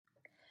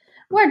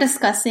we're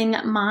discussing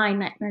my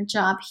nightmare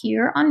job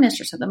here on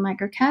Mistress of the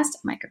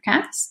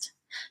Microcast.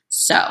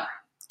 So,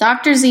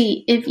 Dr.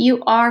 Z, if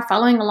you are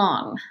following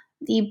along,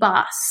 the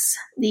boss,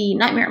 the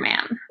nightmare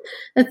man,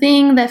 the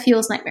thing that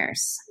fuels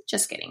nightmares.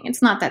 Just kidding.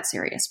 It's not that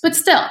serious. But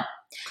still,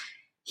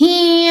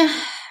 he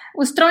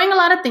was throwing a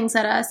lot of things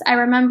at us. I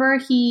remember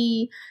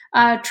he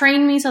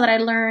trained me so that I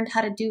learned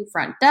how to do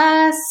front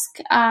desk.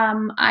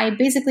 I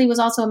basically was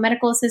also a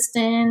medical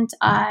assistant.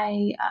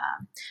 I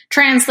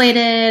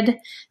translated.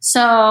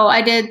 So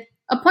I did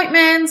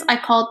appointments. I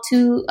called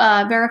to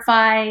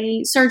verify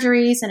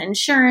surgeries and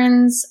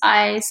insurance.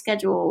 I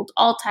scheduled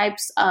all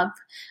types of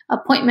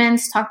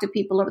appointments, talked to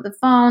people over the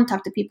phone,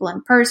 talked to people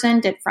in person,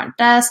 did front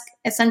desk,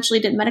 essentially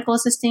did medical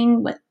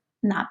assisting with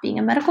not being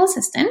a medical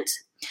assistant.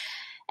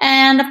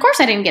 And of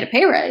course, I didn't get a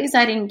pay raise.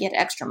 I didn't get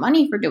extra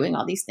money for doing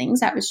all these things.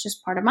 That was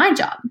just part of my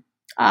job.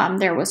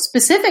 There was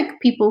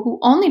specific people who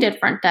only did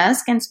front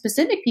desk and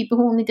specific people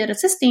who only did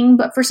assisting.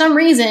 But for some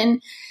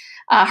reason,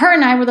 her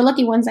and I were the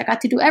lucky ones that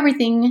got to do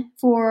everything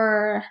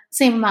for the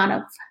same amount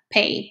of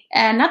pay.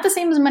 And not the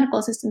same as medical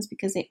assistants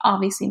because they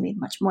obviously made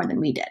much more than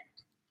we did.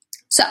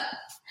 So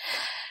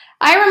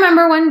I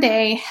remember one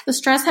day the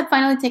stress had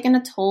finally taken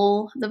a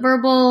toll. The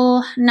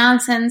verbal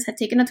nonsense had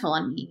taken a toll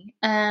on me.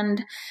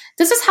 And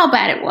this is how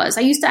bad it was.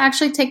 I used to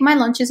actually take my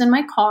lunches in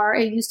my car.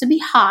 It used to be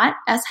hot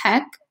as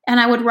heck. And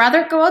I would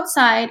rather go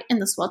outside in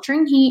the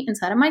sweltering heat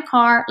inside of my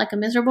car like a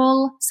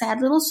miserable,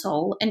 sad little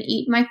soul and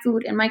eat my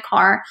food in my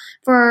car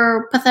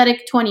for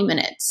pathetic 20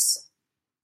 minutes.